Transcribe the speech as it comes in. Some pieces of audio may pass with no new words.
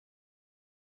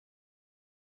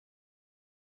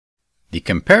The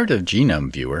Comparative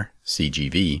Genome Viewer,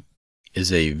 CGV,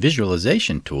 is a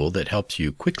visualization tool that helps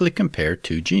you quickly compare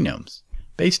two genomes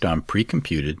based on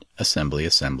pre-computed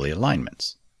assembly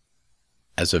alignments.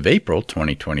 As of April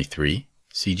 2023,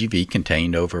 CGV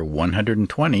contained over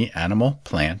 120 animal,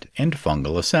 plant, and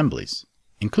fungal assemblies,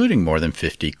 including more than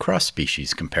 50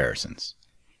 cross-species comparisons,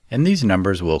 and these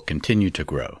numbers will continue to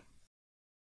grow.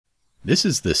 This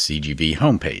is the CGV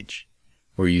homepage,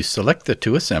 where you select the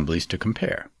two assemblies to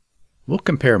compare. We'll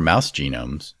compare mouse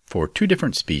genomes for two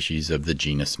different species of the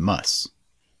genus Mus.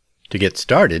 To get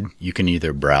started, you can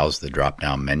either browse the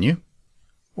drop-down menu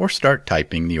or start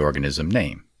typing the organism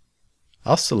name.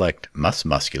 I'll select Mus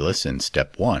musculus in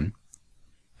Step 1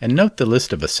 and note the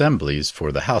list of assemblies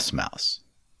for the house mouse.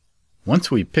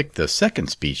 Once we pick the second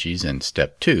species in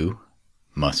Step 2,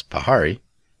 Mus pahari,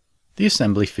 the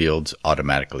assembly fields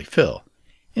automatically fill,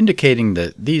 indicating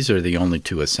that these are the only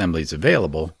two assemblies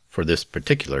available for this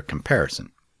particular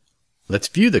comparison. Let's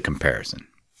view the comparison.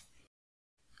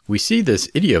 We see this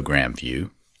ideogram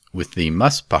view with the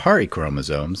Mus pahari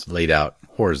chromosomes laid out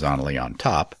horizontally on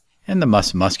top and the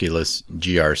Mus musculus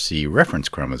GRC reference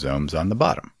chromosomes on the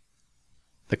bottom.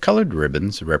 The colored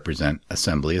ribbons represent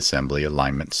assembly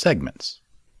alignment segments.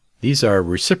 These are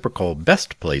reciprocal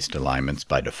best placed alignments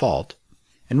by default,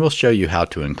 and we'll show you how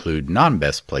to include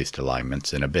non-best placed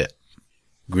alignments in a bit.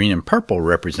 Green and purple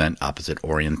represent opposite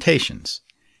orientations,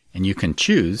 and you can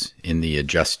choose in the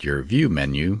Adjust Your View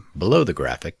menu below the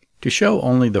graphic to show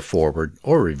only the forward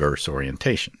or reverse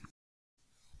orientation.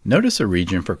 Notice a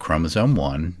region for chromosome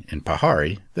 1 in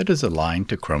pahari that is aligned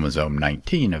to chromosome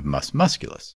 19 of Mus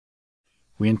musculus.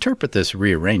 We interpret this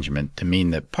rearrangement to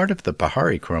mean that part of the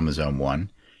pahari chromosome 1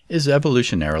 is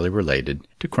evolutionarily related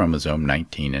to chromosome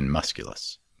 19 in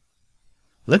musculus.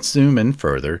 Let's zoom in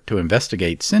further to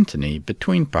investigate synteny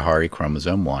between pahari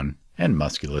chromosome 1 and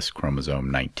musculus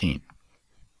chromosome 19.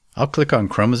 I'll click on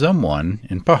chromosome 1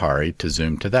 in pahari to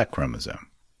zoom to that chromosome,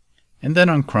 and then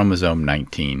on chromosome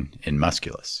 19 in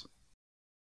musculus.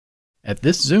 At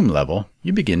this zoom level,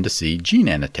 you begin to see gene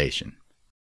annotation,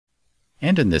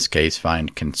 and in this case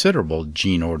find considerable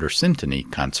gene order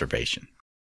synteny conservation.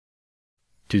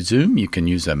 To zoom, you can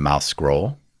use a mouse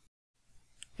scroll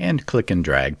and click and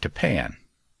drag to pan.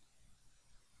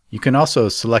 You can also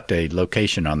select a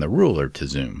location on the ruler to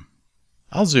zoom.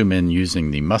 I'll zoom in using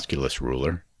the musculus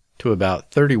ruler to about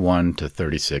 31 to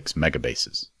 36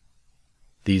 megabases.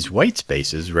 These white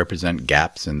spaces represent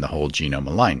gaps in the whole genome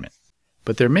alignment,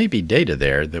 but there may be data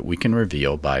there that we can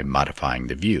reveal by modifying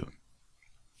the view.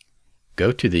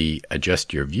 Go to the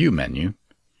Adjust Your View menu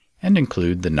and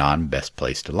include the non-best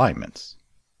placed alignments.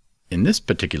 In this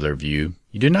particular view,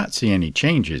 you do not see any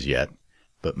changes yet,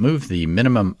 but move the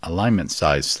minimum alignment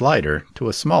size slider to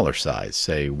a smaller size,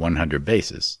 say 100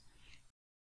 bases,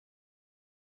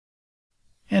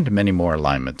 and many more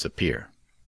alignments appear.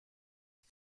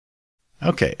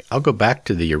 Okay, I'll go back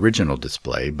to the original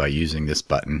display by using this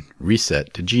button,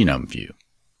 Reset to Genome View.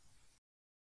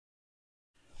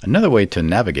 Another way to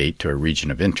navigate to a region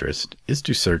of interest is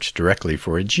to search directly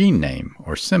for a gene name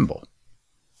or symbol.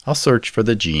 I'll search for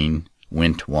the gene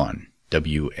WNT1,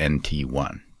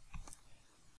 WNT1.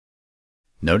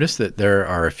 Notice that there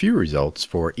are a few results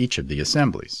for each of the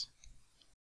assemblies.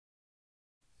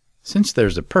 Since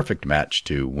there's a perfect match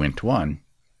to WNT1,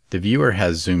 the viewer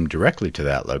has zoomed directly to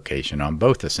that location on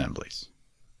both assemblies.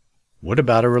 What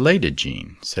about a related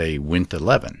gene, say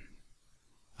WNT11?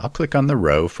 I'll click on the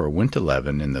row for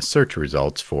WNT11 in the search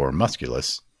results for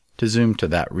musculus to zoom to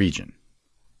that region.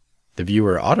 The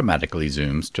viewer automatically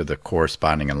zooms to the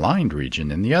corresponding aligned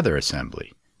region in the other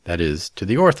assembly, that is, to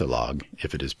the ortholog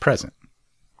if it is present.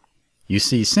 You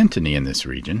see synteny in this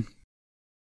region,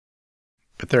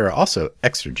 but there are also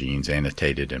extra genes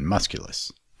annotated in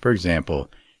musculus, for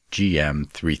example,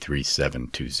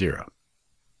 GM33720.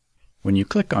 When you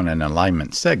click on an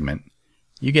alignment segment,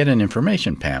 you get an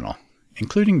information panel,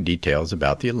 including details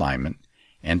about the alignment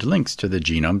and links to the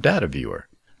Genome Data Viewer,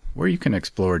 where you can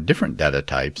explore different data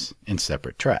types in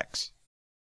separate tracks.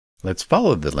 Let's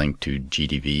follow the link to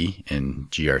GDV in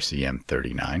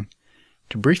GRCM39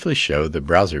 to briefly show the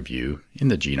browser view in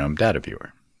the Genome Data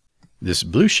Viewer. This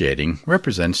blue shading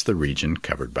represents the region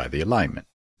covered by the alignment.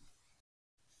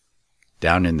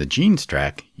 Down in the Genes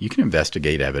track, you can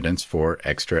investigate evidence for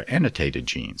extra annotated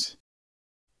genes.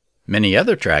 Many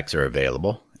other tracks are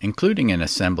available, including an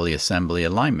assembly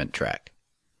alignment track.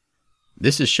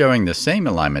 This is showing the same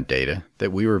alignment data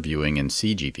that we were viewing in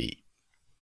CGV.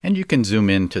 And you can zoom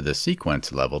in to the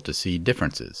sequence level to see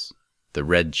differences, the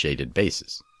red shaded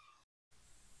bases.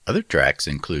 Other tracks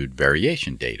include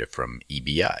variation data from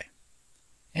EBI.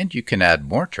 And you can add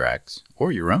more tracks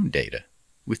or your own data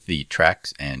with the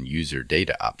Tracks and User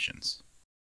Data options.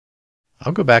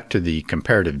 I'll go back to the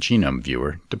Comparative Genome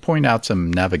Viewer to point out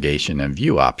some navigation and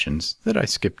view options that I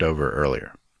skipped over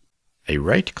earlier. A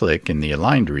right-click in the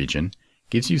Aligned region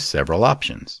gives you several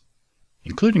options,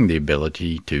 including the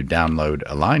ability to download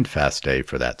aligned FASTA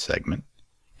for that segment,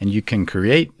 and you can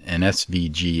create an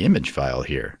SVG image file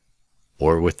here,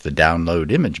 or with the Download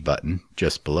Image button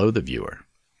just below the viewer.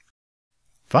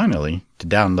 Finally, to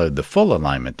download the full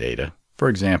alignment data, for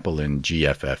example in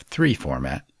GFF3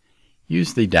 format,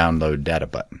 use the Download Data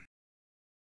button.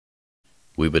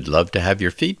 We would love to have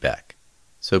your feedback,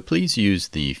 so please use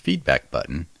the Feedback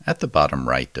button at the bottom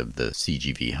right of the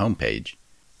CGV homepage,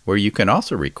 where you can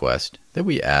also request that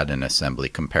we add an assembly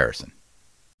comparison.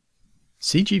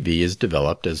 CGV is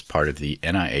developed as part of the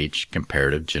NIH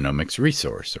Comparative Genomics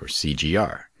Resource, or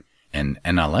CGR, an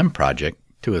NLM project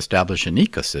to establish an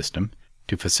ecosystem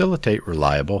to facilitate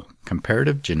reliable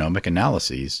comparative genomic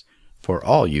analyses for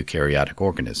all eukaryotic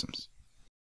organisms.